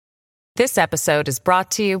This episode is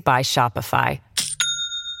brought to you by Shopify.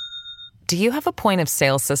 Do you have a point of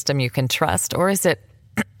sale system you can trust, or is it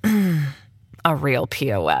a real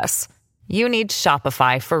POS? You need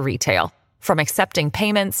Shopify for retail. From accepting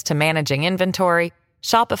payments to managing inventory,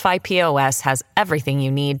 Shopify POS has everything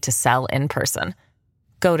you need to sell in person.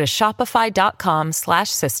 Go to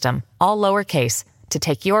shopify.com/system, all lowercase, to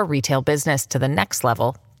take your retail business to the next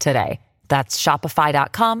level today. That's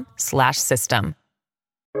shopify.com/system.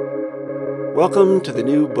 Welcome to the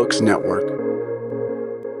New Books Network.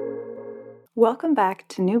 Welcome back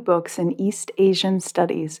to New Books in East Asian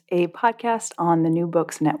Studies, a podcast on the New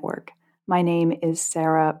Books Network. My name is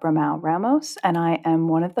Sarah Bramau Ramos, and I am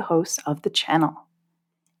one of the hosts of the channel.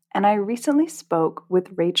 And I recently spoke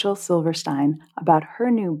with Rachel Silverstein about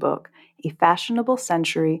her new book, A Fashionable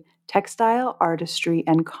Century, Textile Artistry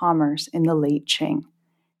and Commerce in the Late Qing.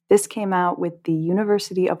 This came out with the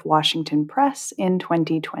University of Washington Press in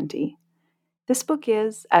 2020. This book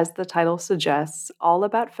is, as the title suggests, all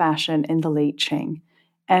about fashion in the late Qing.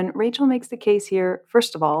 And Rachel makes the case here,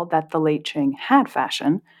 first of all, that the late Qing had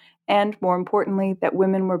fashion, and more importantly, that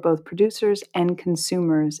women were both producers and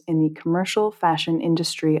consumers in the commercial fashion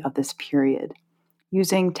industry of this period.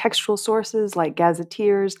 Using textual sources like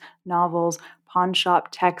gazetteers, novels, pawn shop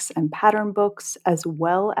texts, and pattern books, as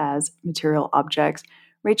well as material objects,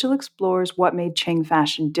 Rachel explores what made Qing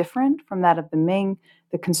fashion different from that of the Ming,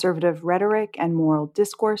 the conservative rhetoric and moral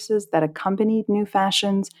discourses that accompanied new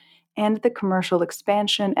fashions, and the commercial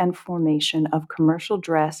expansion and formation of commercial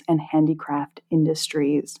dress and handicraft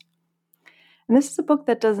industries. And this is a book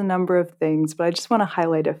that does a number of things, but I just want to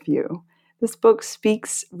highlight a few. This book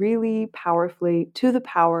speaks really powerfully to the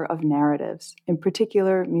power of narratives, in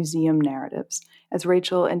particular museum narratives, as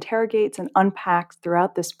Rachel interrogates and unpacks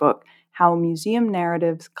throughout this book how museum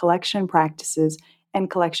narratives, collection practices, and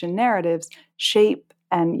collection narratives shaped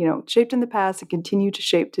in the past and continue to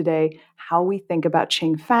shape today how we think about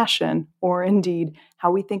Qing fashion, or indeed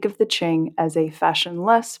how we think of the Qing as a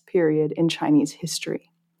fashionless period in Chinese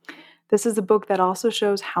history. This is a book that also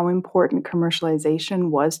shows how important commercialization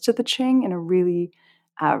was to the Qing in a really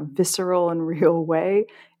visceral and real way.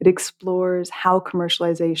 It explores how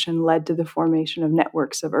commercialization led to the formation of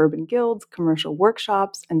networks of urban guilds, commercial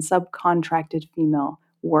workshops, and subcontracted female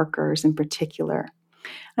workers in particular.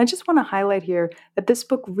 And I just want to highlight here that this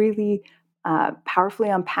book really powerfully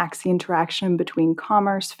unpacks the interaction between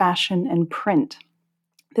commerce, fashion, and print.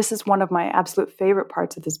 This is one of my absolute favorite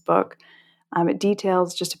parts of this book. It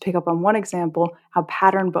details, just to pick up on one example, how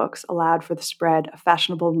pattern books allowed for the spread of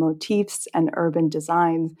fashionable motifs and urban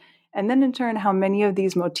designs, and then in turn how many of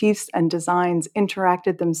these motifs and designs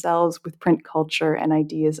interacted themselves with print culture and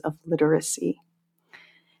ideas of literacy.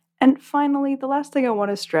 And finally, the last thing I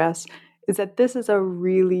want to stress is that this is a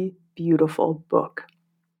really beautiful book.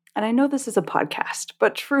 And I know this is a podcast,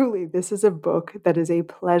 but truly, this is a book that is a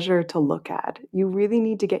pleasure to look at. You really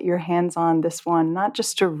need to get your hands on this one, not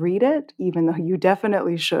just to read it, even though you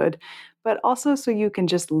definitely should, but also so you can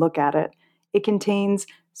just look at it. It contains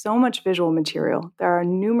so much visual material. There are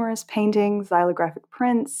numerous paintings, xylographic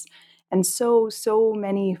prints, and so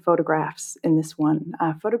many photographs in this one.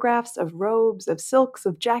 Photographs of robes, of silks,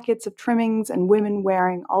 of jackets, of trimmings, and women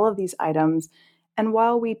wearing all of these items. And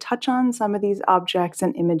while we touch on some of these objects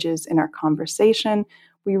and images in our conversation,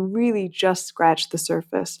 we really just scratch the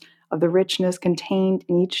surface of the richness contained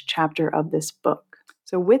in each chapter of this book.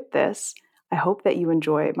 So with this, I hope that you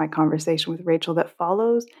enjoy my conversation with Rachel that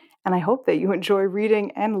follows, and I hope that you enjoy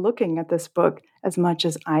reading and looking at this book as much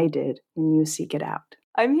as I did when you seek it out.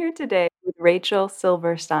 I'm here today with Rachel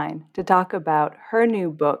Silverstein to talk about her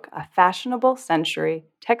new book, A Fashionable Century,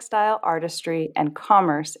 Textile Artistry and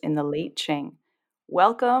Commerce in the Late Qing.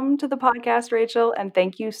 Welcome to the podcast, Rachel, and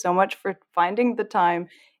thank you so much for finding the time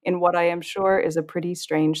in what I am sure is a pretty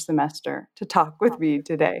strange semester to talk with me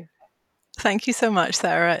today. Thank you so much,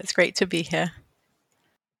 Sarah. It's great to be here.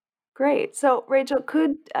 Great. So, Rachel,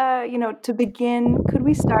 to begin, could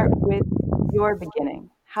we start with your beginning?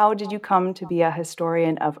 How did you come to be a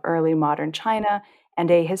historian of early modern China and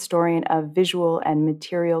a historian of visual and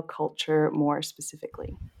material culture more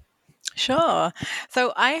specifically? Sure.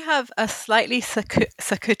 So I have a slightly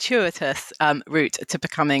circuitous route to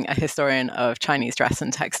becoming a historian of Chinese dress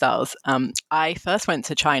and textiles. I first went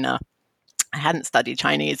to China. I hadn't studied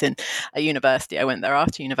Chinese in a university. I went there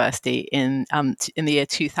after university in the year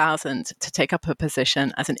 2000 to take up a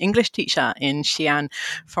position as an English teacher in Xi'an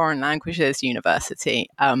Foreign Languages University.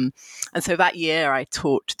 And so that year I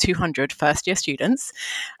taught 200 first-year students.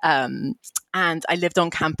 And I lived on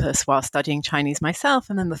campus while studying Chinese myself.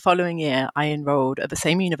 And then the following year, I enrolled at the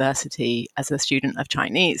same university as a student of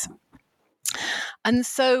Chinese. And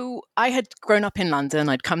so I had grown up in London.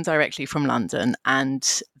 I'd come directly from London.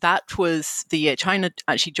 And that was the year China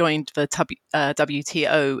actually joined the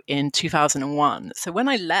WTO in 2001. So when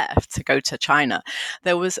I left to go to China,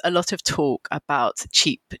 there was a lot of talk about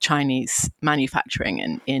cheap Chinese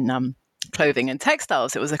manufacturing in clothing and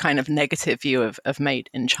textiles. It was a kind of negative view of made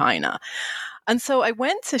in China. And so I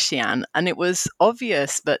went to Xi'an, and it was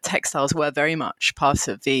obvious that textiles were very much part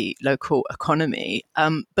of the local economy.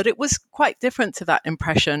 But it was quite different to that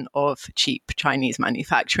impression of cheap Chinese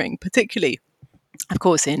manufacturing, particularly, of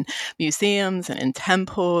course, in museums and in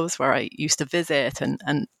temples where I used to visit.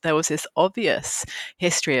 And there was this obvious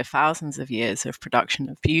history of thousands of years of production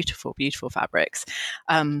of beautiful, beautiful fabrics.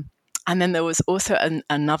 And then there was also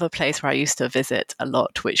another place where I used to visit a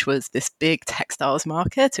lot, which was this big textiles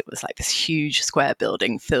market. It was like this huge square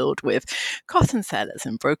building filled with cotton sellers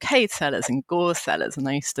and brocade sellers and gauze sellers. And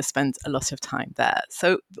I used to spend a lot of time there.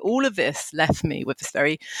 So all of this left me with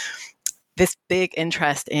this big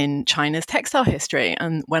interest in China's textile history.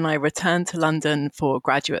 And when I returned to London for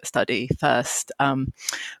graduate study first,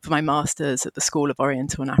 for my master's at the School of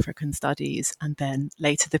Oriental and African Studies, and then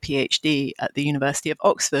later the PhD at the University of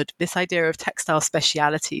Oxford, this idea of textile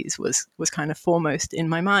specialities was kind of foremost in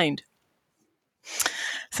my mind.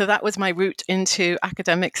 So that was my route into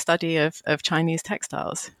academic study of Chinese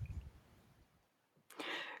textiles.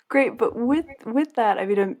 Great, but with that, I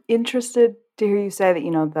mean, I'm interested to hear you say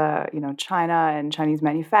that China and Chinese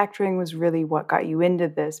manufacturing was really what got you into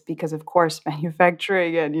this, because of course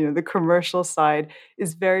manufacturing and the commercial side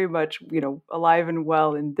is very much alive and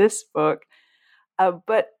well in this book.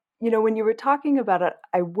 But when you were talking about it,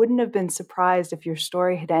 I wouldn't have been surprised if your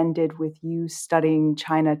story had ended with you studying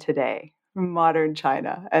China today, modern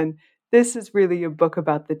China, and this is really a book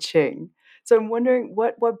about the Qing. So I'm wondering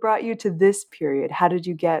what brought you to this period. How did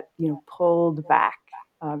you get pulled back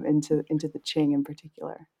into the Qing in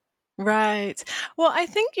particular? Right. Well, I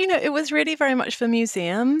think it was really very much the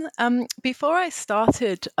museum. Before I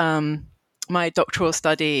started my doctoral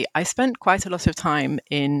study, I spent quite a lot of time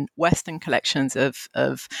in Western collections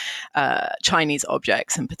of Chinese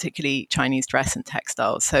objects, and particularly Chinese dress and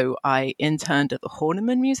textiles. So I interned at the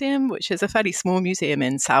Horniman Museum, which is a fairly small museum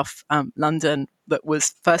in South London that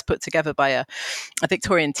was first put together by a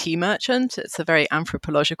Victorian tea merchant. It's a very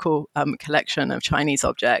anthropological collection of Chinese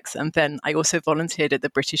objects. And then I also volunteered at the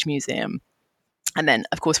British Museum. And then,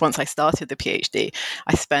 of course, once I started the PhD,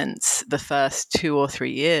 I spent the first 2 or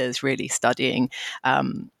 3 years really studying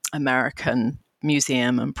American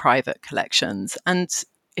museum and private collections. And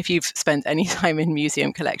if you've spent any time in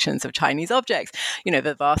museum collections of Chinese objects,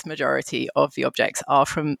 the vast majority of the objects are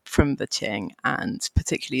from the Qing, and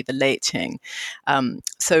particularly the late Qing.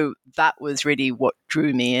 So that was really what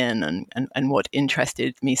drew me in, and what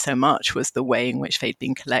interested me so much was the way in which they'd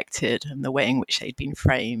been collected and the way in which they'd been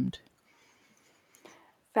framed.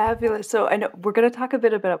 Fabulous. So I know we're going to talk a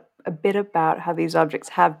bit about how these objects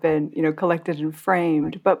have been, collected and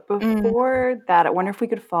framed. But before that, I wonder if we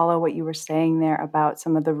could follow what you were saying there about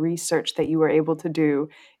some of the research that you were able to do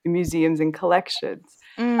in museums and collections,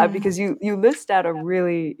 because you list out a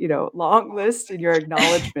really, long list in your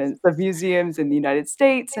acknowledgments of museums in the United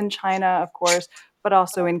States and China, of course, but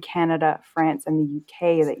also in Canada, France, and the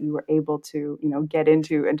UK that you were able to, get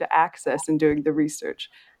into and to access in doing the research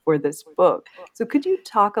for this book. So could you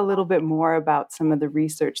talk a little bit more about some of the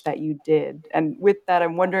research that you did? And with that,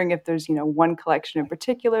 I'm wondering if there's, one collection in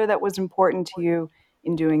particular that was important to you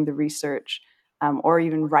in doing the research, or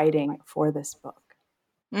even writing for this book.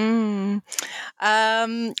 Well,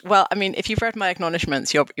 I mean, if you've read my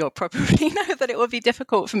acknowledgements, you'll probably know that it would be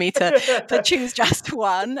difficult for me to choose just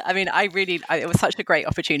one. I mean, it was such a great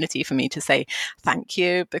opportunity for me to say thank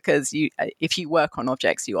you, because if you work on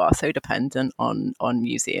objects, you are so dependent on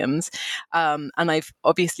museums. And I've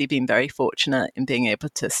obviously been very fortunate in being able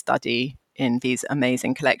to study in these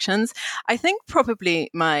amazing collections. I think probably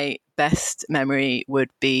my best memory would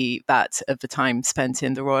be that of the time spent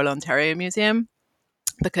in the Royal Ontario Museum,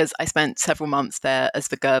 because I spent several months there as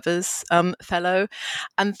the Gervers Fellow.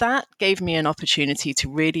 And that gave me an opportunity to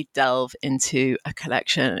really delve into a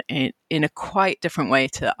collection in a quite different way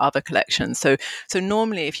to other collections. So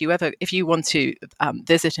normally, if you want to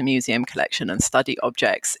visit a museum collection and study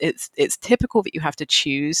objects, it's typical that you have to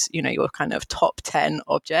choose, your kind of top 10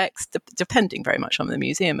 objects, depending very much on the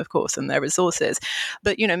museum, of course, and their resources.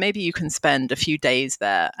 But, maybe you can spend a few days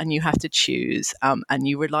there and you have to choose, and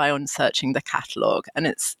you rely on searching the catalogue.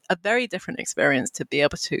 And it's a very different experience to be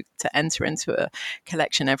able to enter into a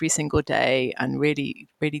collection every single day and really,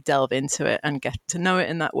 really delve into it and get to know it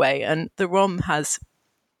in that way. And the ROM has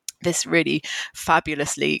this really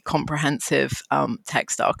fabulously comprehensive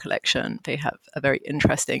textile collection. They have a very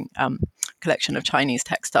interesting collection of Chinese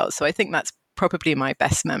textiles. So I think that's probably my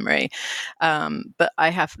best memory. But I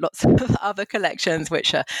have lots of other collections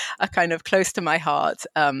which are kind of close to my heart.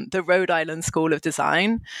 The Rhode Island School of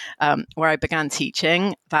Design, where I began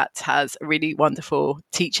teaching, that has a really wonderful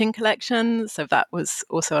teaching collection. So that was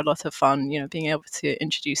also a lot of fun, being able to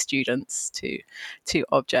introduce students to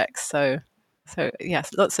objects. So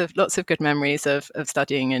yes, lots of good memories of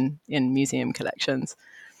studying in museum collections.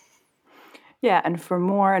 Yeah, and for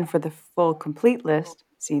more and for the full complete list,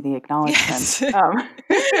 see the acknowledgement. Yes,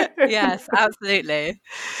 yes, absolutely.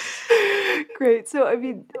 Great. So, I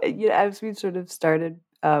mean, as we've sort of started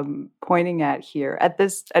pointing at here, at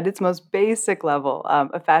its most basic level,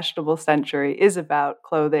 A Fashionable Century is about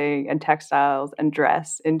clothing and textiles and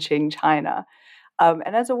dress in Qing China.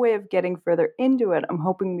 And as a way of getting further into it, I'm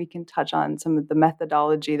hoping we can touch on some of the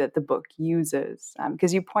methodology that the book uses.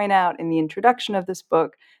 Because you point out in the introduction of this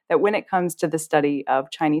book that when it comes to the study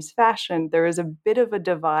of Chinese fashion, there is a bit of a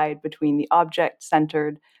divide between the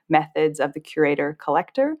object-centered methods of the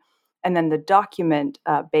curator-collector and then the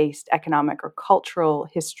document-based economic or cultural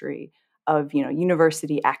history of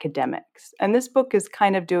university academics. And this book is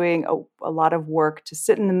kind of doing a lot of work to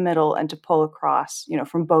sit in the middle and to pull across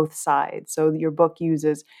from both sides. So your book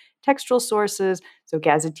uses textual sources, so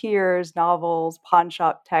gazetteers, novels, pawn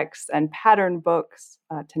shop texts, and pattern books,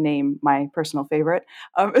 to name my personal favorite,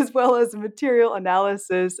 as well as material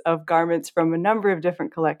analysis of garments from a number of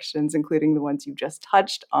different collections, including the ones you just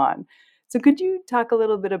touched on. So could you talk a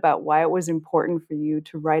little bit about why it was important for you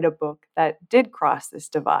to write a book that did cross this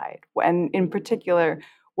divide? And in particular,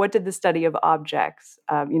 what did the study of objects,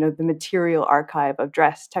 the material archive of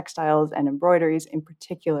dress, textiles, and embroideries in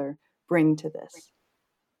particular, bring to this?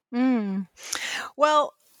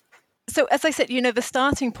 Well, so as I said, the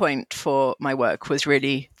starting point for my work was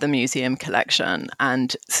really the museum collection.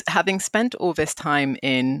 And having spent all this time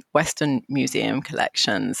in Western museum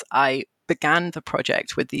collections, I began the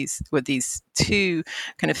project with these two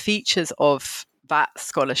kind of features of that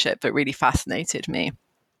scholarship that really fascinated me.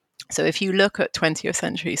 So if you look at 20th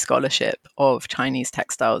century scholarship of Chinese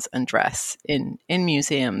textiles and dress in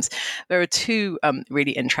museums, there are two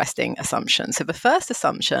really interesting assumptions. So the first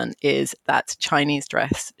assumption is that Chinese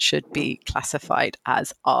dress should be classified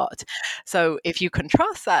as art. So if you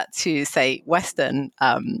contrast that to, say, Western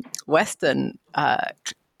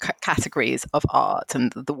categories of art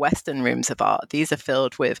and the Western rooms of art, these are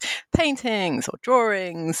filled with paintings or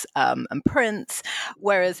drawings and prints,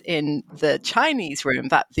 whereas in the Chinese room,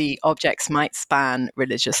 that the objects might span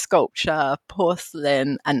religious sculpture,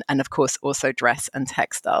 porcelain, and of course also dress and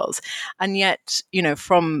textiles. And yet,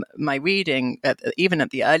 from my reading, even at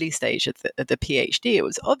the early stage of the PhD, it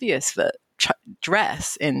was obvious that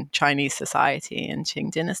dress in Chinese society and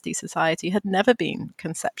Qing dynasty society had never been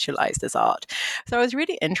conceptualized as art. So I was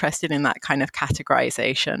really interested in that kind of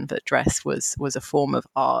categorization that dress was a form of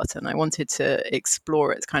art, and I wanted to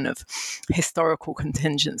explore its kind of historical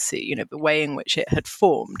contingency, the way in which it had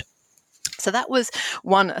formed. So that was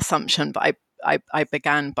one assumption, but I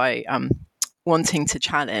began by wanting to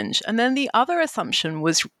challenge. And then the other assumption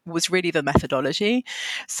was really the methodology.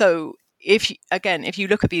 So if you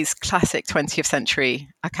look at these classic 20th century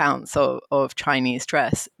accounts of Chinese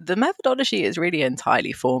dress, the methodology is really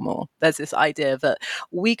entirely formal. There's this idea that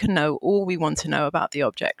we can know all we want to know about the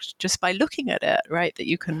object just by looking at it, right? That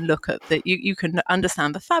you can look at that, you can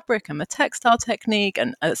understand the fabric and the textile technique,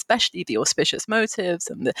 and especially the auspicious motives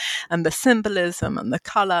and the symbolism and the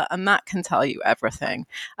color, and that can tell you everything.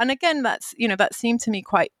 And again, that seemed to me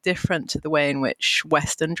quite different to the way in which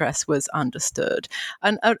Western dress was understood.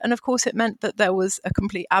 And of course, it meant that there was a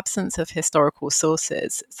complete absence of historical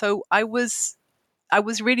sources. So I was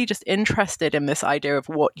really just interested in this idea of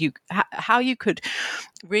how you could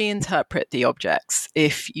reinterpret the objects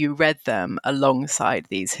if you read them alongside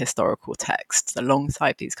these historical texts,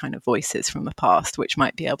 alongside these kind of voices from the past, which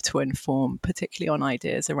might be able to inform particularly on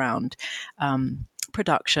ideas around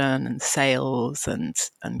production and sales and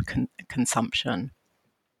consumption.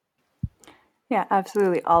 Yeah,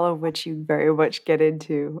 absolutely. All of which you very much get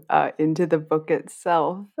into the book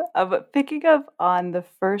itself. But picking up on the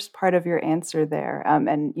first part of your answer there,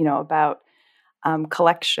 and about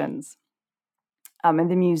collections and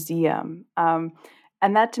the museum, and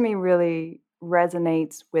that to me really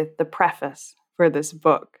resonates with the preface for this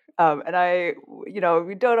book. And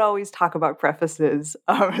we don't always talk about prefaces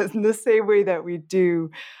in the same way that we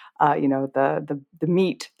do the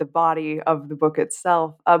meat, the body of the book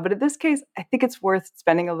itself. But in this case, I think it's worth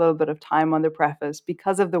spending a little bit of time on the preface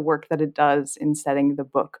because of the work that it does in setting the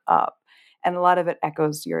book up. And a lot of it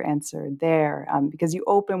echoes your answer there, because you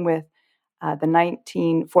open with the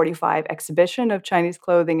 1945 exhibition of Chinese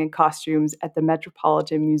clothing and costumes at the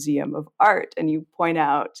Metropolitan Museum of Art. And you point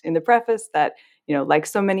out in the preface that, like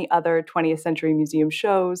so many other 20th century museum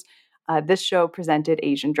shows, this show presented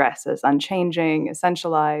Asian dress as unchanging,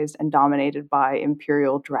 essentialized, and dominated by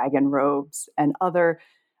imperial dragon robes and other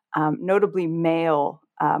notably male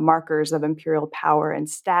markers of imperial power and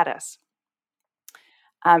status.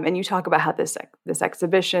 And you talk about how this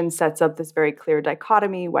exhibition sets up this very clear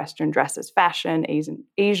dichotomy: Western dress as fashion,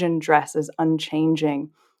 Asian dress as unchanging,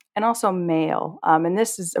 and also male. And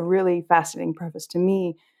this is a really fascinating preface to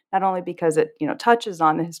me, not only because it touches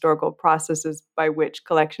on the historical processes by which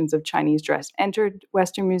collections of Chinese dress entered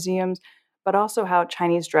Western museums, but also how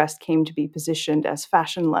Chinese dress came to be positioned as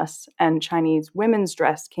fashionless, and Chinese women's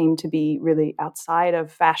dress came to be really outside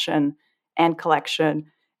of fashion and collection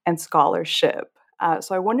and scholarship.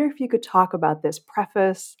 So I wonder if you could talk about this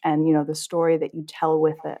preface and, the story that you tell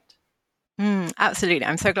with it. Absolutely.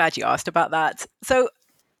 I'm so glad you asked about that. So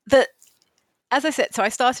as I said, I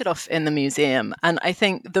started off in the museum, and I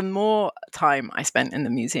think the more time I spent in the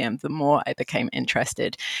museum, the more I became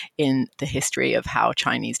interested in the history of how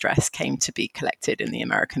Chinese dress came to be collected in the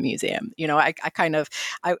American Museum. I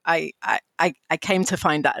came to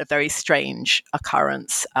find that a very strange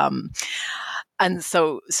occurrence. And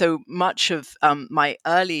so much of my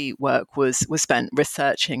early work was spent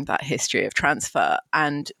researching that history of transfer.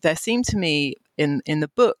 And there seemed to me in the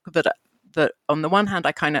book that on the one hand,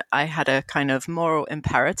 I had a kind of moral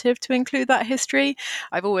imperative to include that history.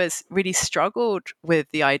 I've always really struggled with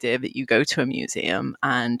the idea that you go to a museum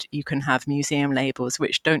and you can have museum labels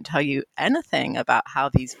which don't tell you anything about how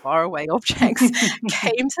these faraway objects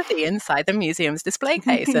came to be inside the museum's display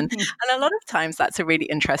case. And a lot of times that's a really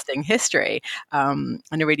interesting history, and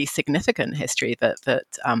a really significant history that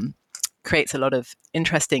creates a lot of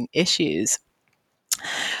interesting issues.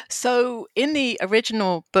 So in the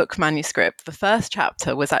original book manuscript, the first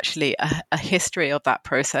chapter was actually a history of that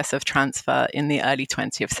process of transfer in the early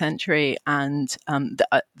 20th century and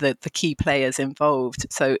the key players involved.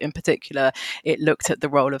 So in particular, it looked at the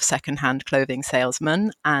role of secondhand clothing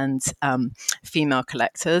salesmen and female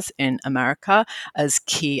collectors in America as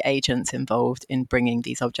key agents involved in bringing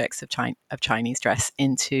these objects of Chinese dress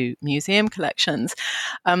into museum collections.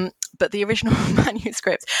 But the original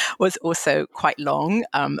manuscript was also quite long.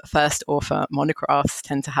 First author monographs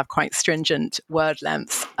tend to have quite stringent word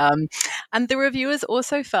lengths. And the reviewers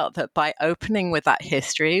also felt that by opening with that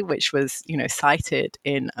history, which was, cited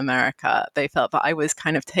in America, they felt that I was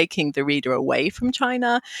kind of taking the reader away from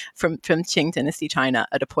China, from Qing Dynasty China,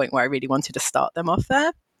 at a point where I really wanted to start them off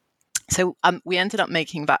there. So we ended up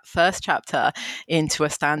making that first chapter into a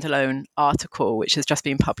standalone article, which has just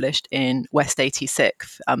been published in West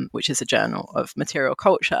 86, which is a journal of material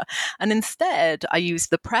culture. And instead, I used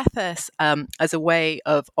the preface as a way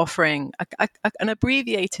of offering an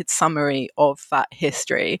abbreviated summary of that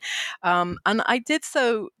history. And I did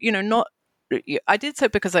so, I did so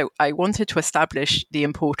because I wanted to establish the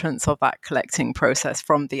importance of that collecting process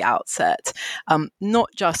from the outset, not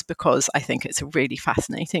just because I think it's a really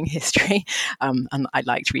fascinating history, and I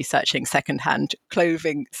liked researching secondhand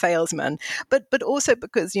clothing salesmen, but also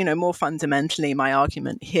because, more fundamentally, my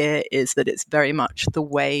argument here is that it's very much the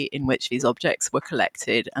way in which these objects were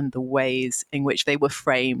collected and the ways in which they were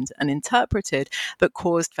framed and interpreted that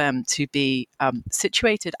caused them to be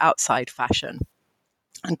situated outside fashion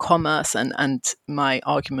and commerce, and my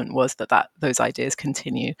argument was that those ideas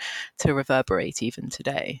continue to reverberate even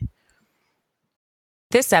today.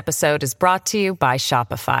 This episode is brought to you by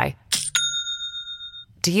Shopify.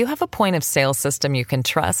 Do you have a point of sale system you can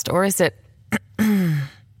trust, or is it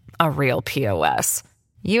a real POS?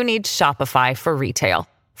 You need Shopify for retail.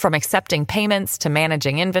 From accepting payments to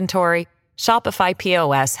managing inventory, Shopify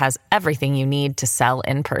POS has everything you need to sell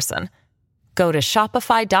in person. Go to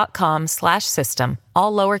shopify.com/system,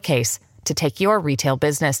 all lowercase, to take your retail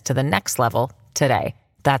business to the next level today.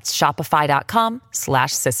 That's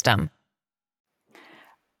shopify.com/system.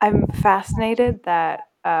 I'm fascinated that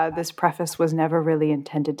this preface was never really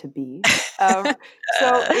intended to be. So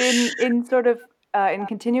in sort of in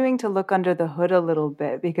continuing to look under the hood a little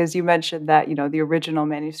bit, because you mentioned that, the original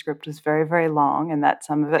manuscript was very, very long and that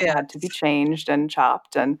some of it had to be changed and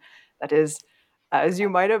chopped. And that is, as you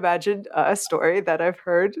might imagine, a story that I've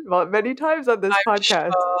heard many times on this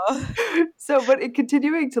podcast. Sure. So, but in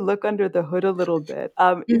continuing to look under the hood a little bit,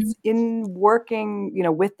 it's in working,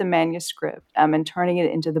 with the manuscript and turning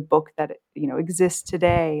it into the book that exists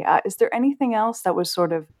today. Is there anything else that was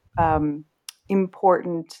sort of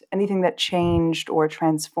important? Anything that changed or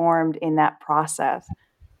transformed in that process,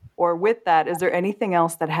 or with that, is there anything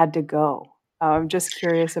else that had to go? I'm just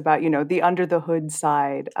curious about, the under the hood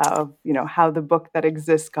side of, how the book that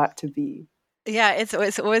exists got to be. Yeah,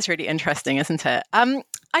 it's always really interesting, isn't it?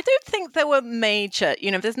 I don't think there were major,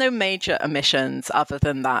 there's no major omissions other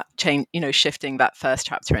than that change, shifting that first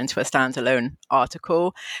chapter into a standalone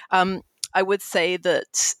article. I would say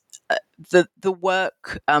that the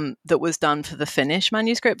work that was done for the Finnish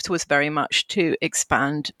manuscript was very much to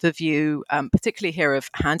expand the view, particularly here, of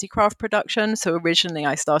handicraft production. So originally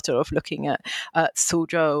I started off looking at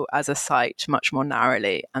Suzhou as a site much more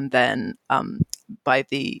narrowly, and then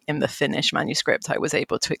in the Finnish manuscript, I was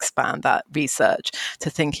able to expand that research to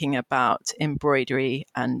thinking about embroidery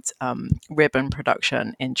and ribbon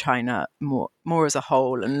production in China more as a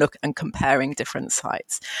whole, and comparing different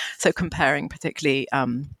sites. So comparing particularly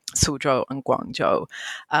Suzhou and Guangzhou.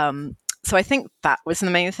 So I think that was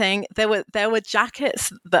the main thing. There were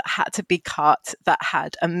jackets that had to be cut that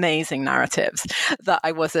had amazing narratives that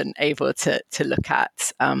I wasn't able to look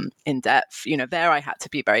at in depth. There I had to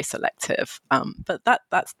be very selective. But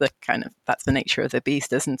that's the nature of the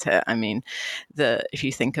beast, isn't it? I mean, if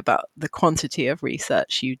you think about the quantity of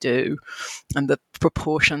research you do and the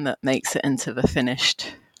proportion that makes it into the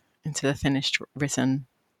finished written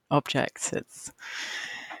objects, it's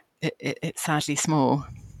sadly small.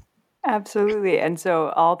 Absolutely. And so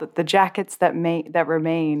all the jackets that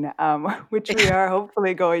remain, which we are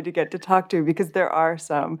hopefully going to get to talk to, because there are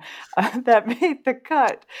some that made the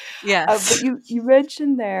cut. Yes. But you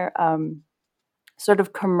mentioned there sort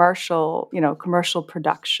of commercial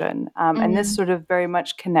production, and this sort of very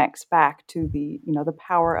much connects back to the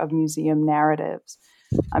power of museum narratives,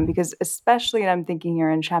 because especially, and I'm thinking here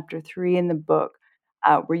in chapter 3 in the book,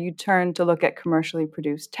 where you turn to look at commercially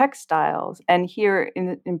produced textiles. And here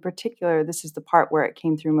in particular, this is the part where it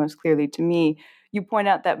came through most clearly to me. You point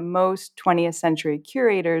out that most 20th century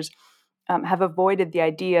curators have avoided the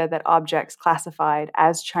idea that objects classified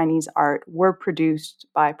as Chinese art were produced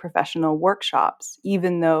by professional workshops,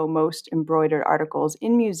 even though most embroidered articles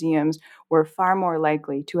in museums were far more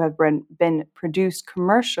likely to have been produced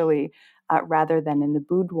commercially rather than in the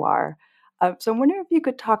boudoir. So I'm wondering if you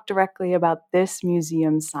could talk directly about this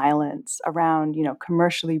museum silence around,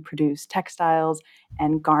 commercially produced textiles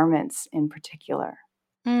and garments in particular.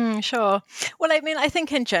 Sure. Well, I mean, I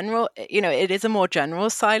think in general, it is a more general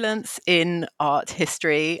silence in art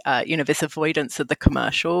history, this avoidance of the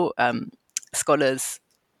commercial. Scholars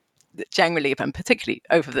generally, and particularly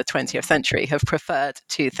over the 20th century, have preferred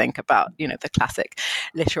to think about, the classic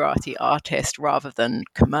literati artist rather than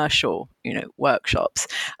commercial, workshops.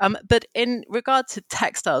 But in regard to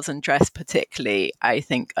textiles and dress particularly, I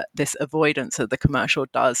think this avoidance of the commercial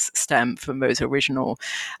does stem from those original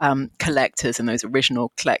collectors and those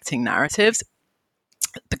original collecting narratives.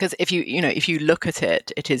 Because if you look at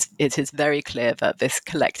it, it is very clear that this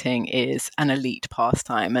collecting is an elite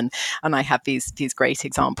pastime, and I have these great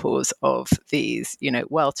examples of these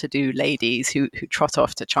well-to-do ladies who trot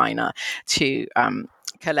off to China to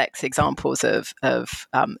collect examples of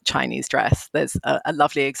Chinese dress. There's a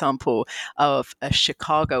lovely example of a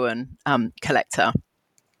Chicagoan collector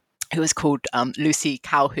who is called Lucy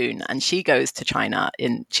Calhoun, and she goes to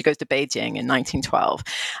Beijing in 1912,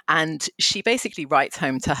 and she basically writes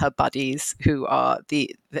home to her buddies who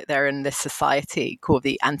they're in this society called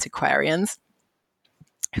the Antiquarians,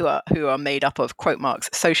 who are made up of, quote marks,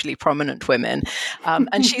 socially prominent women,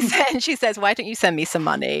 and she says, why don't you send me some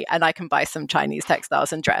money and I can buy some Chinese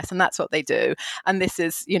textiles and dress? And that's what they do. And this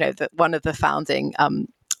is one of the founding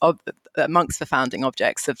amongst the founding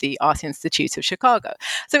objects of the Art Institute of Chicago.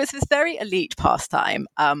 So it's this very elite pastime,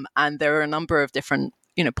 and there are a number of different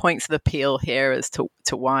points of appeal here as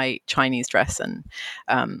to why Chinese dress and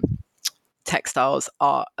textiles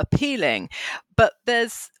are appealing. But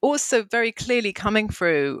there's also very clearly coming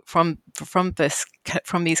through from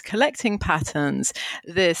these collecting patterns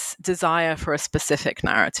this desire for a specific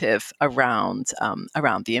narrative around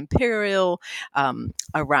the imperial,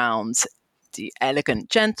 around the elegant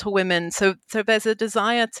gentlewomen. So there's a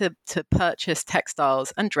desire to purchase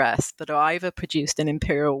textiles and dress that are either produced in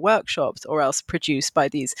imperial workshops or else produced by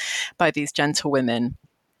these gentlewomen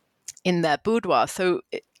in their boudoir. So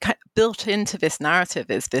built into this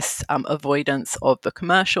narrative is this avoidance of the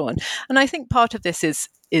commercial, and I think part of this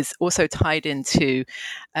is also tied into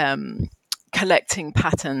collecting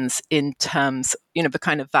patterns in terms the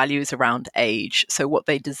kind of values around age. So what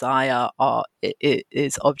they desire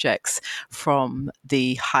is objects from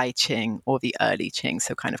the High Qing or the early Qing,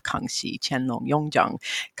 so kind of Kangxi, Qianlong, Yongzheng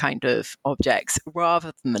kind of objects,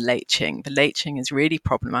 rather than the late Qing. The late Qing is really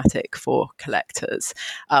problematic for collectors,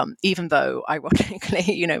 even though,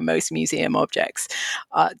 ironically, most museum objects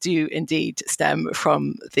do indeed stem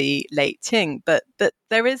from the late Qing. But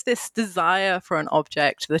there is this desire for an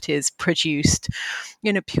object that is produced,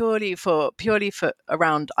 purely for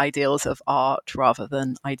around ideals of art rather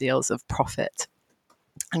than ideals of profit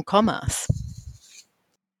and commerce.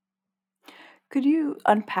 Could you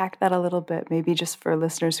unpack that a little bit, maybe just for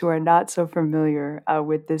listeners who are not so familiar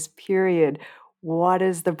with this period? What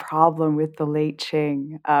is the problem with the late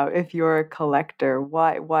Qing? If you're a collector,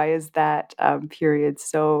 why is that period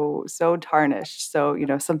so tarnished? So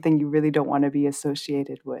something you really don't want to be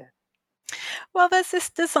associated with. Well, there's this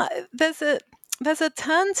desire. There's a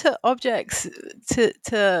turn to objects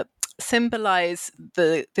to symbolize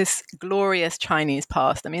this glorious Chinese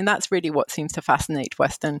past. I mean, that's really what seems to fascinate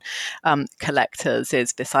Western collectors,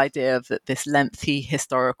 is this idea of this lengthy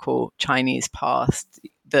historical Chinese past,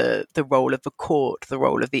 the role of the court, the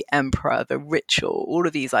role of the emperor, the ritual, all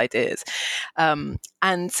of these ideas.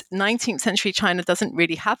 And 19th century China doesn't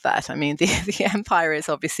really have that. I mean, the empire is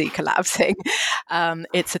obviously collapsing.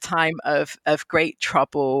 It's a time of great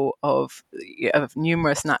trouble, of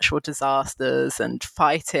numerous natural disasters and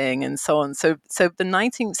fighting and so on. So the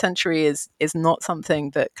 19th century is not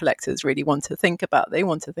something that collectors really want to think about. They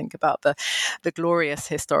want to think about the glorious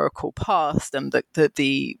historical past and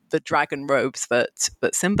the dragon robes that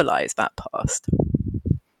symbolize that past.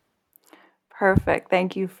 Perfect.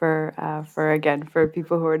 Thank you for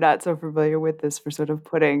people who are not so familiar with this, for sort of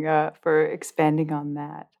for expanding on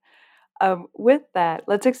that. With that,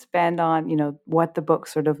 let's expand on, what the book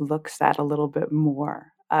sort of looks at a little bit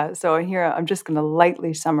more. So here, I'm just going to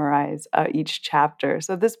lightly summarize each chapter.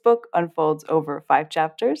 So this book unfolds over 5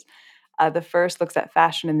 chapters. The first looks at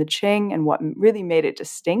fashion in the Qing and what really made it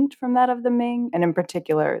distinct from that of the Ming, and in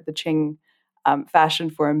particular, the Qing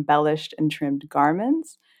fashion for embellished and trimmed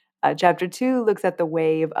garments. Chapter 2 looks at the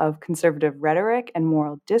wave of conservative rhetoric and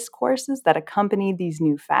moral discourses that accompany these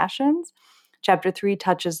new fashions. Chapter 3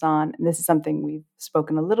 touches on, and this is something we've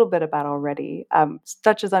spoken a little bit about already,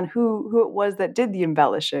 touches on who it was that did the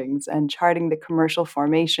embellishings and charting the commercial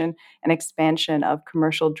formation and expansion of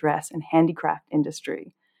commercial dress and handicraft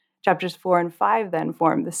industry. Chapters 4 and 5 then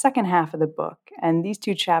form the second half of the book, and these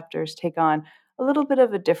 2 chapters take on a little bit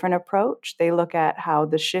of a different approach. They look at how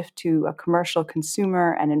the shift to a commercial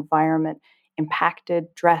consumer and environment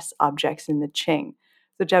impacted dress objects in the Qing.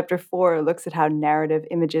 So chapter 4 looks at how narrative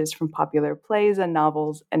images from popular plays and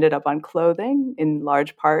novels ended up on clothing, in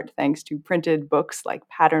large part thanks to printed books like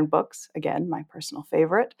pattern books, again, my personal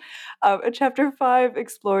favorite. Chapter 5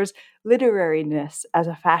 explores literariness as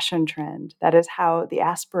a fashion trend. That is how the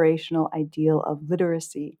aspirational ideal of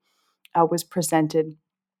literacy was presented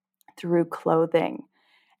through clothing.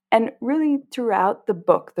 And really, throughout the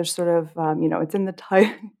book, there's sort of, it's in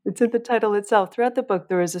the title itself. Throughout the book,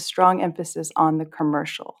 there is a strong emphasis on the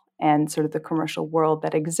commercial and sort of the commercial world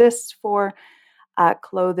that exists for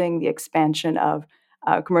clothing, the expansion of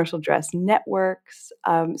commercial dress networks.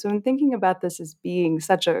 So in thinking about this as being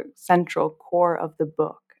such a central core of the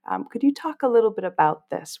book, could you talk a little bit about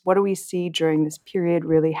this? What do we see during this period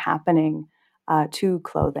really happening to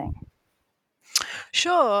clothing?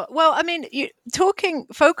 Sure. Well, I mean,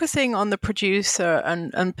 focusing on the producer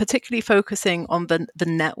and particularly focusing on the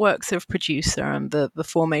networks of producer and the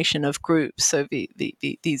formation of groups, so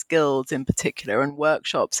these guilds in particular and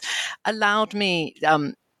workshops, allowed me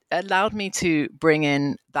to bring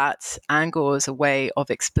in that angle as a way of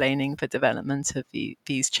explaining the development of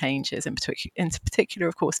these changes, in particular,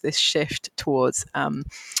 of course, this shift towards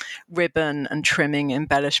ribbon and trimming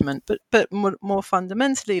embellishment, but more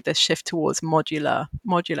fundamentally, this shift towards modular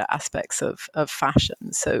aspects of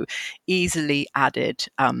fashion. So easily added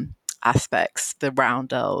aspects, the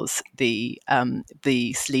roundels, the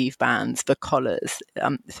sleeve bands, the collars,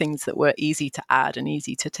 things that were easy to add and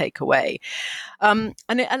easy to take away. And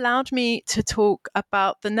it allowed me to talk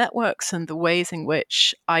about the networks and the ways in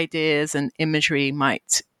which ideas and imagery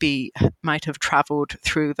might have traveled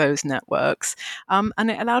through those networks. And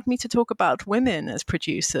it allowed me to talk about women as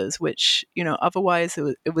producers, which, otherwise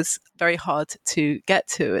it was very hard to get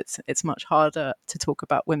to. It's much harder to talk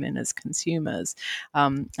about women as consumers.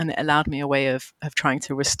 And it allowed me a way of trying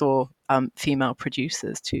to restore female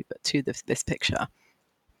producers to this picture.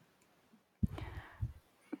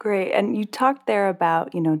 Great. And you talked there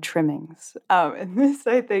about, trimmings. And this,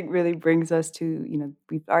 I think, really brings us to,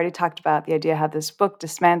 we've already talked about the idea how this book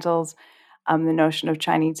dismantles the notion of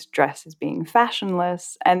Chinese dress as being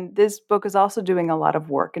fashionless. And this book is also doing a lot of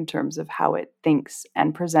work in terms of how it thinks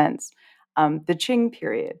and presents the Qing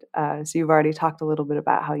period. So you've already talked a little bit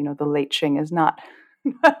about how, the late Qing is not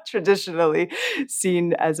traditionally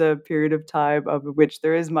seen as a period of time of which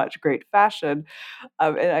there is much great fashion.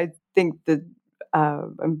 And I think that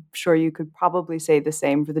I'm sure you could probably say the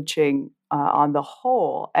same for the Qing on the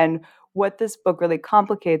whole. And what this book really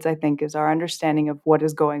complicates, I think, is our understanding of what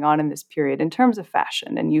is going on in this period in terms of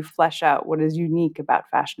fashion. And you flesh out what is unique about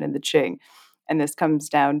fashion in the Qing. And this comes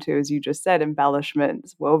down to, as you just said,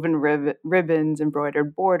 embellishments, woven ribbons,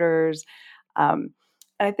 embroidered borders. Um,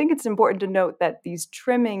 and I think it's important to note that these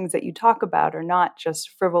trimmings that you talk about are not just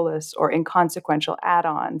frivolous or inconsequential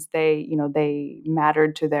add-ons. They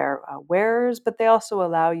mattered to their wearers, but they also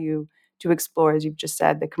allow you to explore, as you've just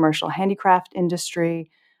said, the commercial handicraft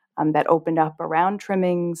industry that opened up around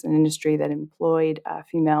trimmings, an industry that employed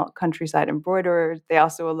female countryside embroiderers. They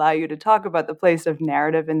also allow you to talk about the place of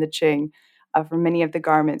narrative in the Qing. For many of the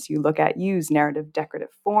garments you look at use narrative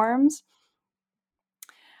decorative forms.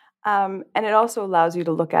 And it also allows you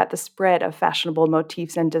to look at the spread of fashionable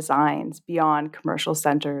motifs and designs beyond commercial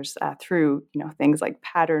centers through, things like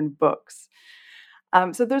pattern books.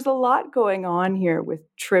 So there's a lot going on here with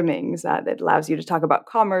trimmings that allows you to talk about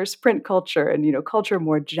commerce, print culture, and culture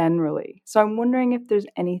more generally. So I'm wondering if there's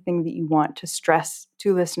anything that you want to stress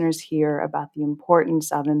to listeners here about the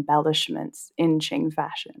importance of embellishments in Qing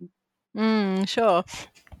fashion. Sure.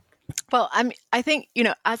 Well, I think,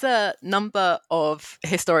 as a number of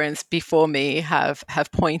historians before me have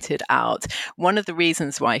pointed out, one of the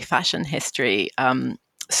reasons why fashion history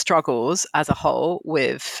struggles as a whole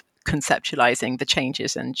with conceptualizing the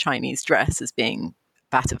changes in Chinese dress as being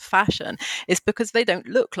that of fashion is because they don't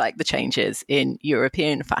look like the changes in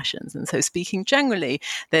European fashions. And so speaking generally,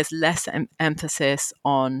 there's less emphasis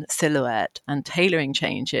on silhouette and tailoring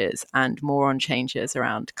changes and more on changes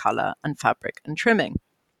around color and fabric and trimming.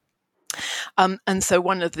 And so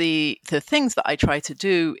one of the things that I try to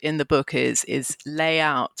do in the book is lay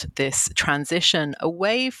out this transition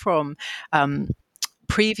away from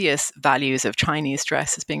previous values of Chinese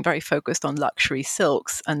dress as being very focused on luxury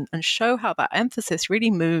silks and show how that emphasis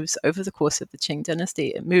really moves over the course of the Qing dynasty.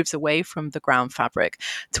 It moves away from the ground fabric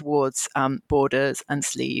towards borders and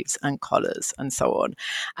sleeves and collars and so on.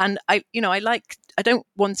 And I don't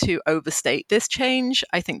want to overstate this change.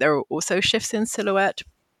 I think there are also shifts in silhouette.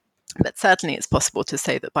 But certainly it's possible to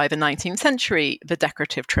say that by the 19th century, the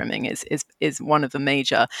decorative trimming is one of the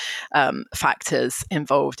major factors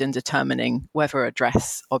involved in determining whether a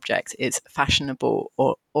dress object is fashionable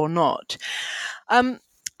or not. And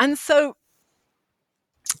so,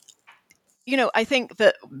 I think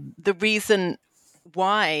that the reason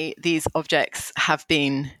why these objects have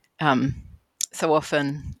been so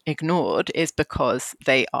often ignored is because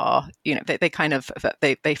they are, they kind of,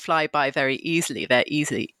 they fly by very easily. They're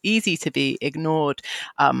easy to be ignored.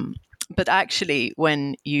 But actually,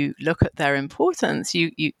 when you look at their importance,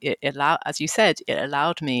 as you said, it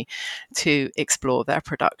allowed me to explore their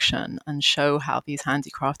production and show how these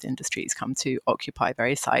handicraft industries come to occupy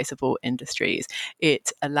very sizable industries.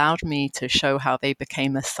 It allowed me to show how they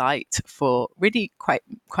became a site for really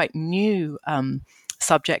quite new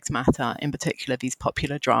subject matter, in particular these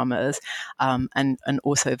popular dramas, and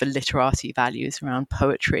also the literati values around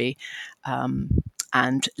poetry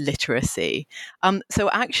and literacy. So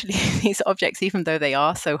actually, these objects, even though they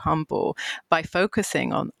are so humble, by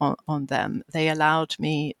focusing on them, they allowed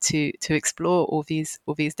me to explore all these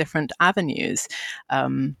different avenues.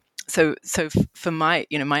 So for my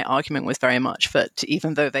argument was very much that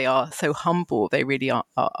even though they are so humble, they really are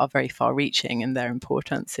very far-reaching in their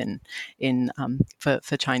importance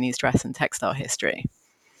for Chinese dress and textile history.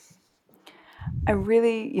 I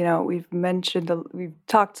really, we've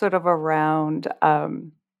talked sort of around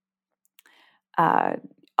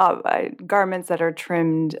garments that are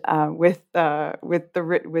trimmed with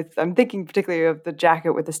I'm thinking particularly of the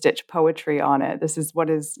jacket with the stitch poetry on it. This is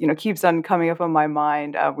what is keeps on coming up on my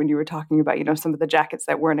mind when you were talking about some of the jackets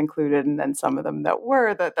that weren't included and then some of them that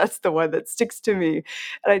were. That's the one that sticks to me,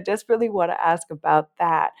 and I desperately want to ask about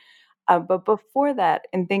that. But before that,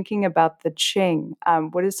 in thinking about the Qing,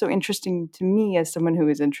 what is so interesting to me as someone who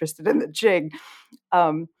is interested in the Qing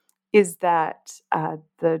is that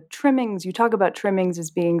the trimmings, you talk about trimmings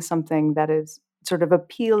as being something that is sort of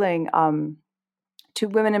appealing to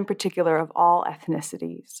women in particular of all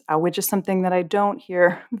ethnicities, which is something that I don't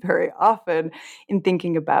hear very often in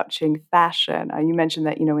thinking about Qing fashion. You mentioned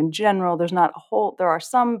that, in general, there are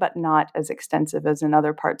some, but not as extensive as in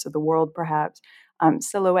other parts of the world, perhaps.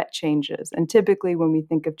 Silhouette changes. And typically when we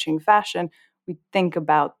think of Qing fashion, we think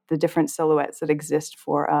about the different silhouettes that exist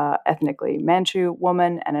for ethnically Manchu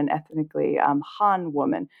woman and an ethnically Han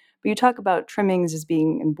woman. But you talk about trimmings as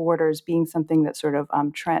being and borders being something that sort of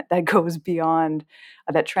that goes beyond,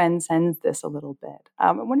 that transcends this a little bit.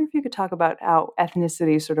 I wonder if you could talk about how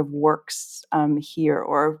ethnicity sort of works here,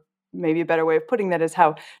 or maybe a better way of putting that is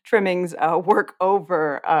how trimmings work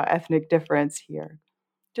over ethnic difference here.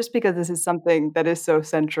 Just because this is something that is so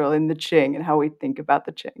central in the Qing and how we think about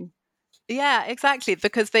the Qing. Yeah, exactly.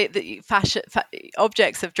 Because the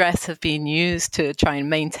objects of dress have been used to try and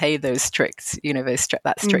maintain those strict,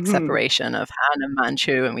 that strict separation of Han and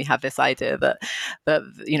Manchu, and we have this idea that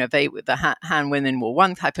the Han women wore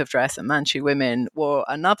one type of dress and Manchu women wore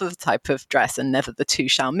another type of dress, and never the two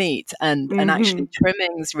shall meet. And actually,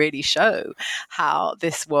 trimmings really show how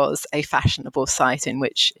this was a fashionable site in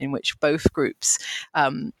which both groups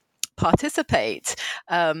participate,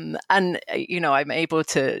 and I'm able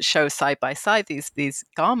to show side by side these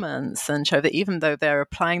garments and show that even though they're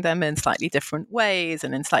applying them in slightly different ways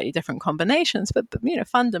and in slightly different combinations, but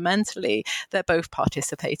fundamentally they're both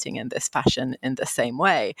participating in this fashion in the same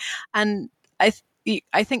way. And I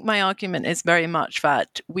think my argument is very much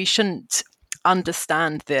that we shouldn't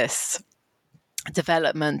understand this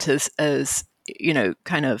development as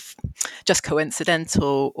kind of just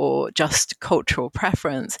coincidental or just cultural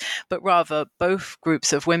preference, but rather both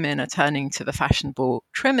groups of women are turning to the fashionable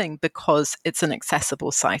trimming because it's an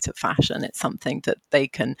accessible site of fashion. It's something that they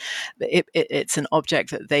can, it's an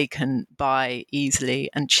object that they can buy easily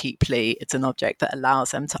and cheaply. It's an object that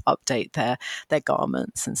allows them to update their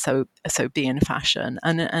garments and so be in fashion.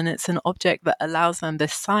 And it's an object that allows them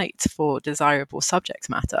this site for desirable subject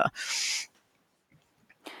matter.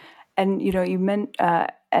 And, you meant,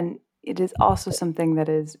 and it is also something that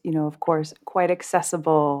is, of course, quite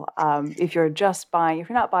accessible. If you're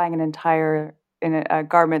not buying a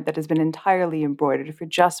garment that has been entirely embroidered, if you're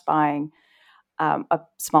just buying a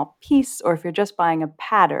small piece, or if you're just buying a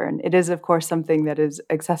pattern, it is, of course, something that is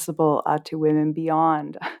accessible to women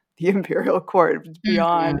beyond the imperial court,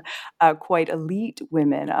 beyond quite elite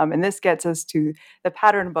women. And this gets us to the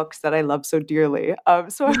pattern books that I love so dearly.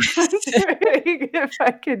 So I'm wondering if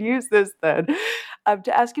I could use this then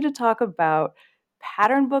to ask you to talk about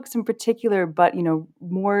pattern books in particular, but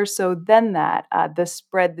more so than that,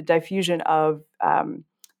 the diffusion of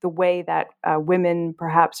the way that women,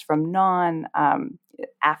 perhaps from not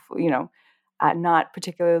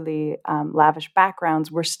particularly lavish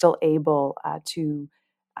backgrounds, were still able to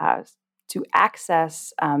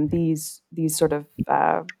access these sort of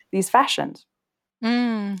these fashions.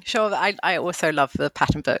 Sure. I also love the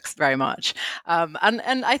pattern books very much.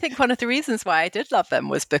 And I think one of the reasons why I did love them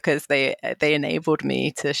was because they enabled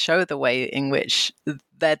me to show the way in which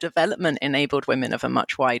their development enabled women of a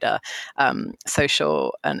much wider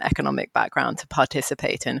social and economic background to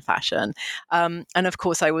participate in fashion. And of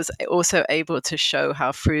course, I was also able to show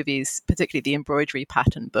how through these, particularly the embroidery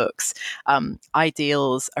pattern books,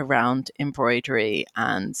 ideals around embroidery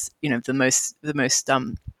and, the most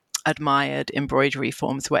admired embroidery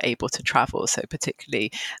forms were able to travel. So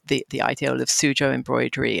particularly the ideal of Suzhou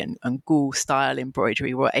embroidery and Gu style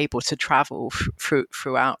embroidery were able to travel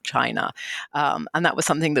throughout China. And that was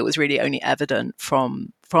something that was really only evident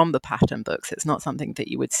from the pattern books. It's not something that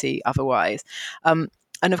you would see otherwise. And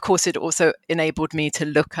of course, it also enabled me to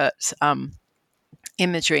look at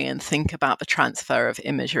imagery and think about the transfer of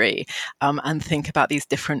imagery and think about these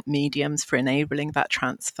different mediums for enabling that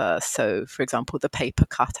transfer. So, for example, the paper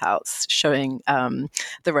cutouts showing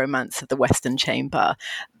the romance of the Western Chamber,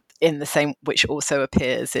 in the same, which also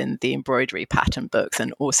appears in the embroidery pattern books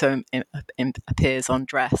and also appears on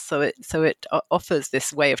dress. So it offers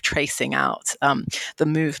this way of tracing out the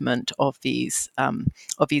movement of these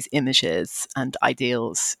images and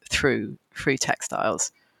ideals through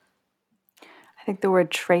textiles. I think the word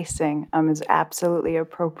tracing is absolutely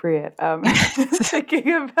appropriate.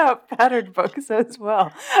 Thinking about pattern books as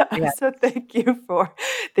well. Yeah. So thank you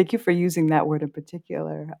for using that word in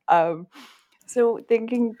particular. So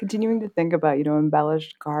continuing to think about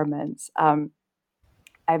embellished garments.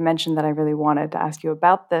 I mentioned that I really wanted to ask you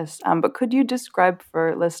about this, but could you describe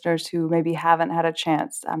for listeners who maybe haven't had a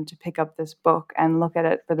chance to pick up this book and look at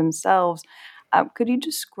it for themselves? Could you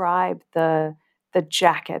describe the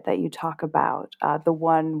jacket that you talk about, the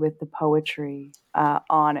one with the poetry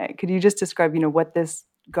on it? Could you just describe, what this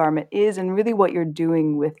garment is and really what you're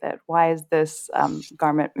doing with it? Why is this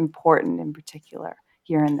garment important in particular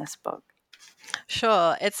here in this book?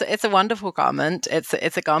 Sure, it's a wonderful garment. It's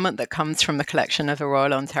a garment that comes from the collection of the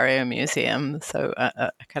Royal Ontario Museum, so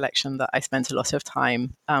a collection that I spent a lot of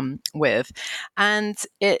time with, and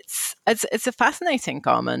it's a fascinating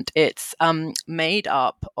garment. It's made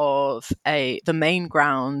up of the main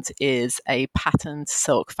ground is a patterned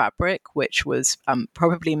silk fabric, which was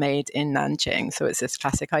probably made in Nanjing. So it's this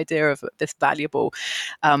classic idea of this valuable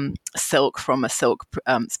silk from a silk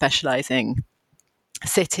specializing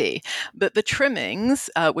city, but the trimmings,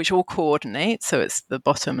 which all coordinate, so it's the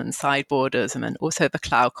bottom and side borders and then also the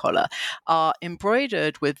cloud collar, are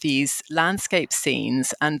embroidered with these landscape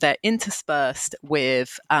scenes, and they're interspersed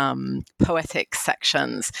with poetic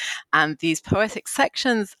sections, and these poetic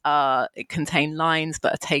sections contain lines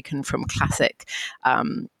that are taken from classic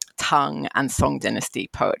Tang and Song dynasty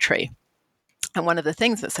poetry. And one of the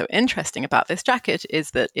things that's so interesting about this jacket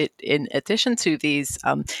is that it, in addition to these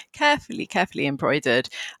carefully embroidered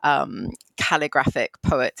calligraphic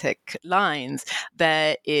poetic lines,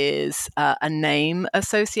 there is a name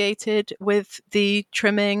associated with the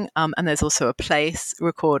trimming, and there's also a place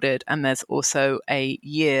recorded, and there's also a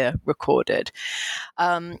year recorded.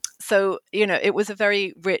 So, it was a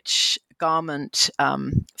very rich garment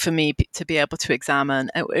for me to be able to examine.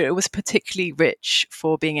 It was particularly rich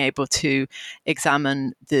for being able to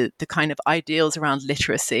examine the kind of ideals around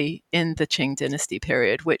literacy in the Qing dynasty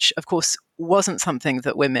period, which of course wasn't something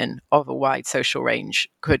that women of a wide social range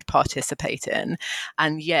could participate in.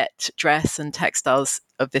 And yet dress and textiles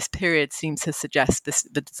of this period seem to suggest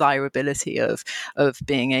the desirability of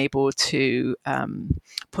being able to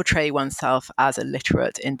portray oneself as a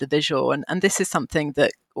literate individual. And this is something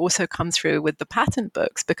that also comes through with the pattern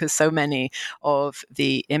books, because so many of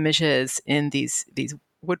the images in these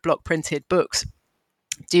woodblock printed books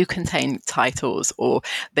do contain titles, or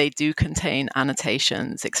they do contain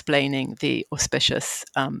annotations explaining the auspicious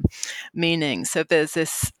meaning. So there's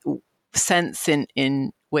this sense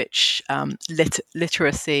in which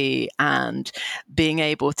literacy and being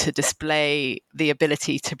able to display the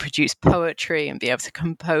ability to produce poetry and be able to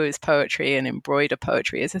compose poetry and embroider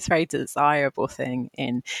poetry is this very desirable thing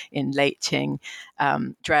in late Qing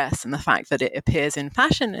dress. And the fact that it appears in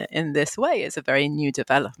fashion in this way is a very new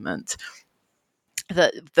development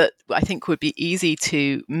that I think would be easy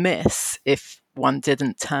to miss if one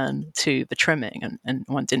didn't turn to the trimming and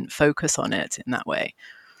one didn't focus on it in that way.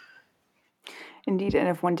 Indeed, and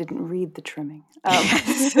if one didn't read the trimming,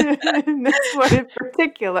 in this one in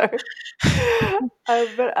particular.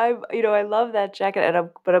 But I love that jacket,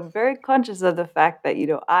 but I'm very conscious of the fact that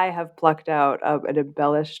I have plucked out an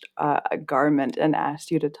embellished garment and asked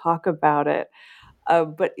you to talk about it.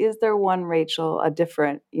 But is there one, Rachel, a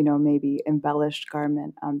different, maybe embellished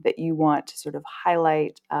garment that you want to sort of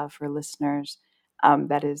highlight for listeners?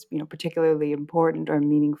 That is, particularly important or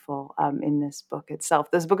meaningful in this book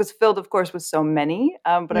itself. This book is filled, of course, with so many,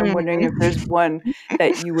 but I'm wondering if there's one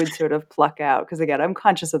that you would sort of pluck out. Because again, I'm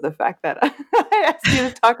conscious of the fact that I asked you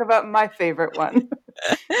to talk about my favorite one.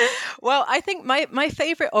 Well, I think my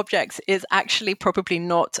favorite object is actually probably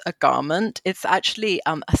not a garment. It's actually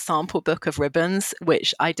a sample book of ribbons,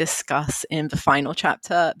 which I discuss in the final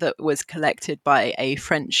chapter, that was collected by a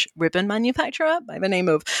French ribbon manufacturer by the name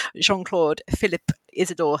of Jean-Claude Philippe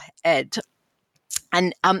Isidore Head.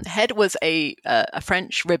 And Head was a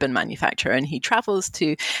French ribbon manufacturer, and he travels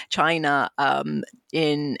to China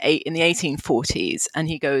in the 1840s, and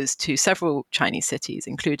he goes to several Chinese cities,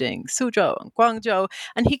 including Suzhou and Guangzhou,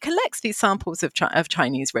 and he collects these samples of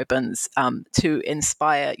Chinese ribbons to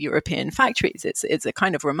inspire European factories. It's a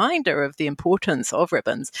kind of reminder of the importance of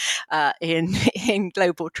ribbons in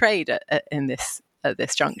global trade in this. At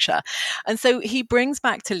this juncture. And so he brings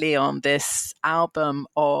back to Lyon this album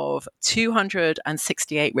of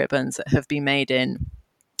 268 ribbons that have been made in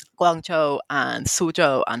Guangzhou and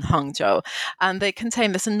Suzhou and Hangzhou, and they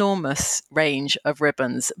contain this enormous range of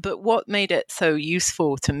ribbons. But what made it so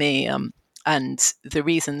useful to me, and the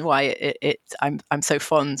reason why I'm so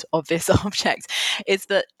fond of this object, is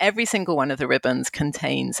that every single one of the ribbons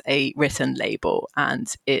contains a written label,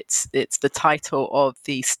 and it's the title of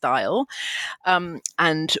the style.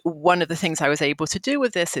 And one of the things I was able to do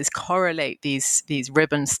with this is correlate these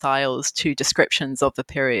ribbon styles to descriptions of the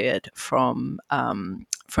period from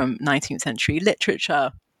 19th century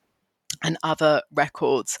literature and other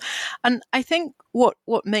records. And I think what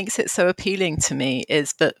makes it so appealing to me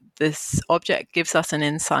is that this object gives us an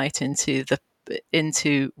insight into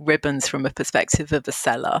into ribbons from a perspective of a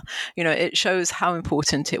seller. It shows how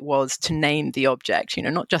important it was to name the object,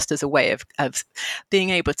 not just as a way of being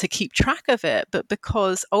able to keep track of it, but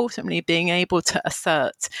because ultimately being able to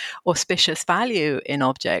assert auspicious value in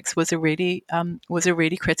objects was a really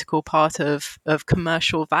critical part of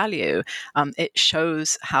commercial value. It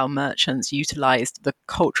shows how merchants utilized the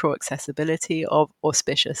cultural accessibility of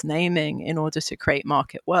auspicious naming in order to create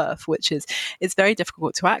market worth, which is very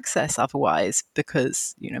difficult to access otherwise,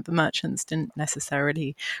 because the merchants didn't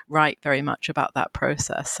necessarily write very much about that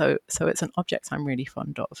process. So it's an object I'm really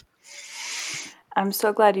fond of. I'm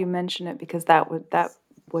so glad you mentioned it, because that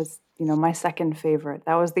was my second favorite.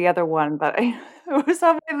 That was the other one, but it was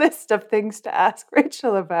on my list of things to ask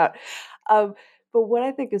Rachel about. But what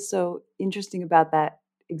I think is so interesting about that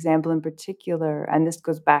example in particular, and this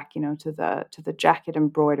goes back, to the jacket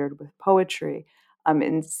embroidered with poetry,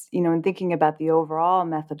 in thinking about the overall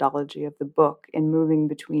methodology of the book in moving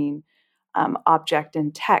between object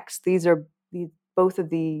and text. Both of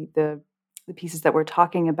the pieces that we're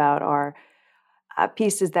talking about are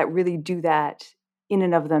pieces that really do that in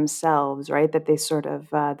and of themselves, right? That they sort of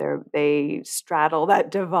they straddle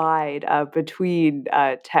that divide between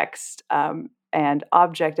text and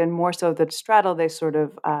object, and more so the straddle, they sort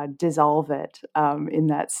of dissolve it in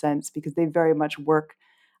that sense, because they very much work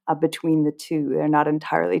between the two. They're not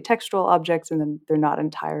entirely textual objects, and then they're not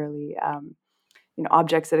entirely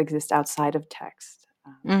objects that exist outside of text.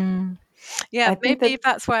 Yeah, maybe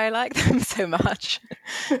that's why I like them so much.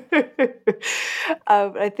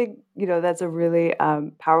 I think, that's a really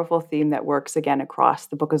powerful theme that works, again, across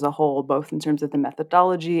the book as a whole, both in terms of the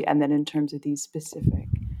methodology and then in terms of these specific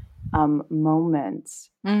moments.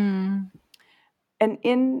 And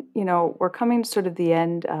we're coming to sort of the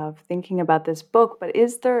end of thinking about this book, but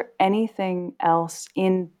is there anything else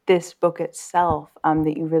in this book itself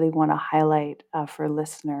that you really want to highlight for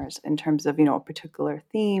listeners in terms of, a particular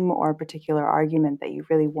theme or a particular argument that you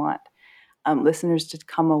really want listeners to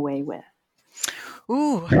come away with?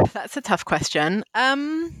 Ooh, that's a tough question.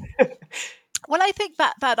 Well, I think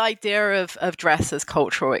that idea of dress as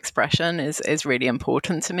cultural expression is really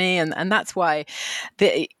important to me, and that's why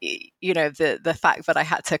the fact that I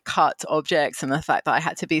had to cut objects and the fact that I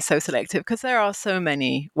had to be so selective, because there are so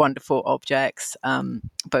many wonderful objects,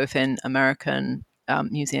 both in American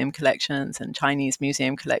museum collections and Chinese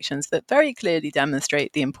museum collections, that very clearly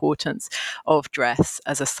demonstrate the importance of dress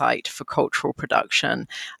as a site for cultural production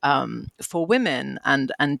for women.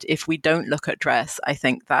 And if we don't look at dress, I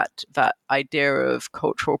think that idea of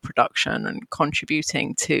cultural production and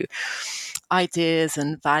contributing to ideas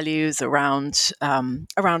and values around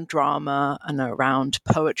drama and around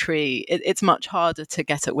poetry, it's much harder to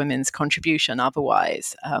get at women's contribution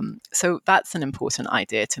otherwise. So that's an important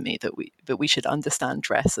idea to me, that we should understand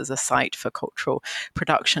dress as a site for cultural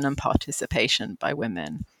production and participation by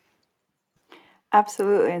women.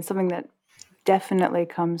 Absolutely, and something that definitely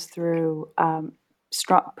comes through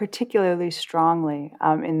particularly strongly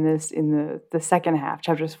in the second half,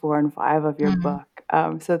 chapters 4 and 5 of your book.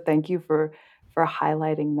 So thank you for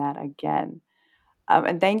highlighting that again.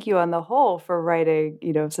 And thank you on the whole for writing,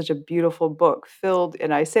 such a beautiful book filled,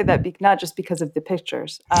 and I say that not just because of the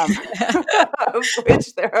pictures, of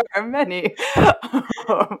which there are many,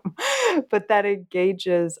 but that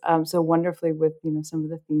engages so wonderfully with, some of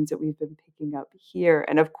the themes that we've been picking up here.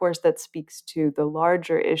 And of course, that speaks to the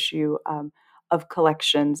larger issue of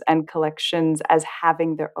collections, and collections as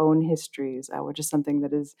having their own histories, which is something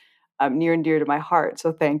that is near and dear to my heart.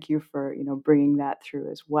 So thank you for, bringing that through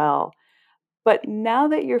as well. But now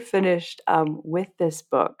that you're finished with this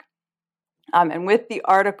book, and with the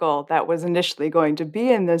article that was initially going to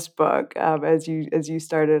be in this book, as you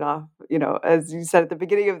started off, as you said at the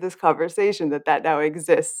beginning of this conversation, that now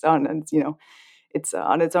exists on, it's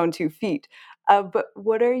on its own 2 feet. But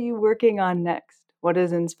what are you working on next? What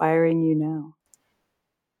is inspiring you now?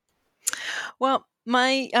 Well,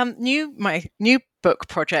 my new book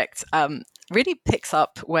project really picks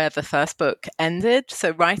up where the first book ended.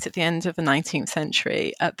 So right at the end of the 19th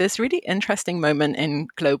century, at this really interesting moment in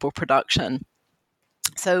global production.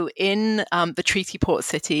 So in the treaty port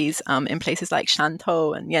cities, in places like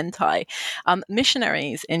Shantou and Yantai,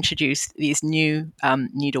 missionaries introduced these new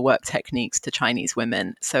needlework techniques to Chinese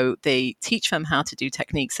women. So they teach them how to do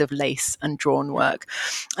techniques of lace and drawn work.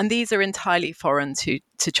 And these are entirely foreign to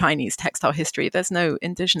Chinese textile history. There's no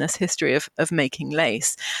indigenous history of making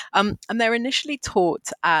lace. And they're initially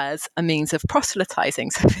taught as a means of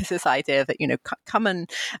proselytizing. So there's this idea that, come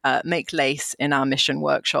and make lace in our mission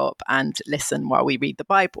workshop and listen while we read the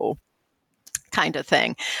Bible. kind of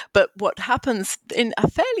thing. But what happens in a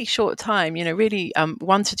fairly short time, really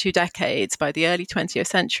 1 to 2 decades by the early 20th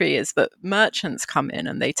century, is that merchants come in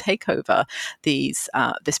and they take over this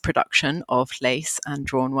production of lace and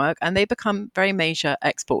drawn work, and they become very major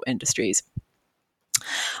export industries.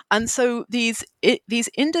 And so these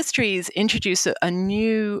industries introduce a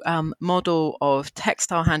new model of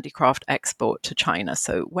textile handicraft export to China.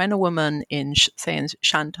 So when a woman in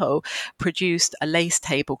Shantou produced a lace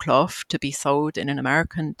tablecloth to be sold in an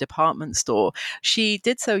American department store, she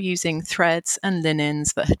did so using threads and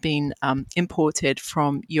linens that had been imported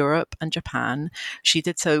from Europe and Japan. She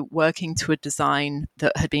did so working to a design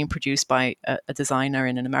that had been produced by a designer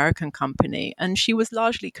in an American company, and she was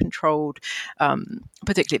largely controlled,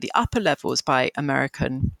 particularly the upper levels, by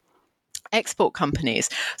American export companies.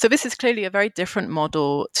 So this is clearly a very different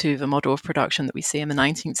model to the model of production that we see in the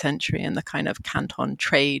 19th century and the kind of Canton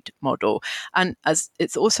trade model. And as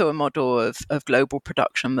it's also a model of global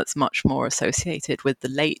production that's much more associated with the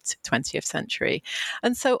late 20th century.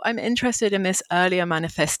 And so I'm interested in this earlier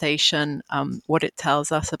manifestation, what it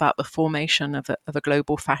tells us about the formation of a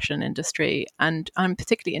global fashion industry. And I'm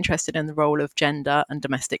particularly interested in the role of gender and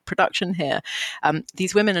domestic production here.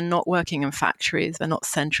 These women are not working in factories, they're not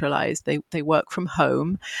centralized, they work from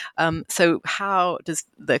home. So how does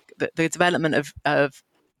the development of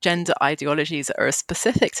gender ideologies that are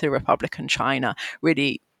specific to Republican China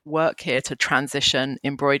really work here to transition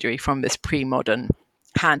embroidery from this pre-modern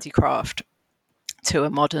handicraft to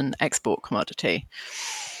a modern export commodity?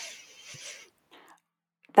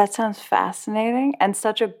 That sounds fascinating and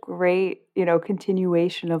such a great,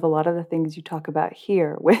 continuation of a lot of the things you talk about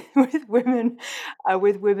here with women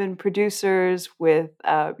producers, with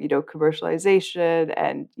commercialization,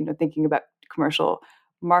 and thinking about commercial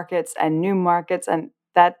markets and new markets, and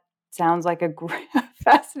that sounds like a great,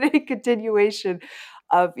 fascinating continuation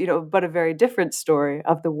of but a very different story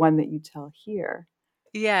of the one that you tell here.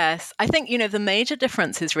 Yes, I think, the major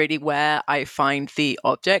difference is really where I find the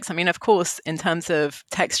objects. I mean, of course, in terms of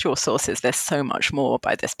textual sources, there's so much more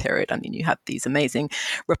by this period. I mean, you have these amazing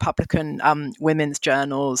Republican women's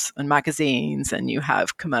journals and magazines, and you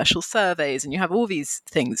have commercial surveys, and you have all these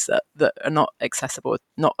things that are not accessible,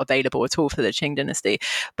 not available at all for the Qing dynasty.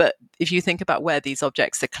 But if you think about where these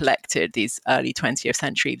objects are collected, these early 20th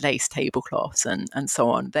century lace tablecloths and so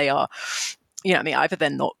on, they are, either they're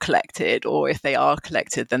not collected, or if they are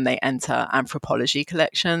collected, then they enter anthropology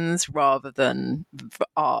collections rather than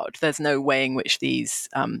art. There's no way in which these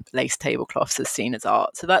lace tablecloths are seen as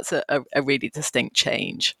art. So that's a really distinct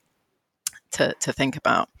change to think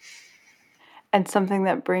about. And something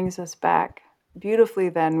that brings us back beautifully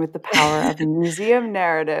then with the power of museum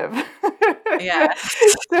narrative. Yeah.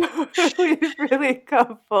 So we've really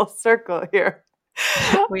come full circle here.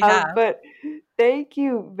 We have. But thank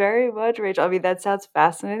you very much, Rachel. I mean, that sounds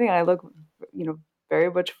fascinating. I look,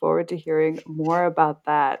 very much forward to hearing more about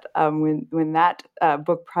that when that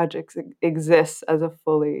book project exists as a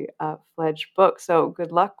fully fledged book. So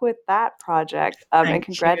good luck with that project, and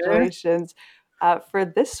congratulations for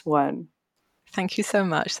this one. Thank you so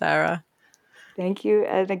much, Sarah. Thank you,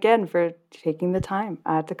 and again, for taking the time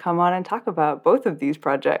to come on and talk about both of these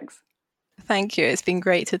projects. Thank you. It's been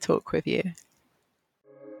great to talk with you.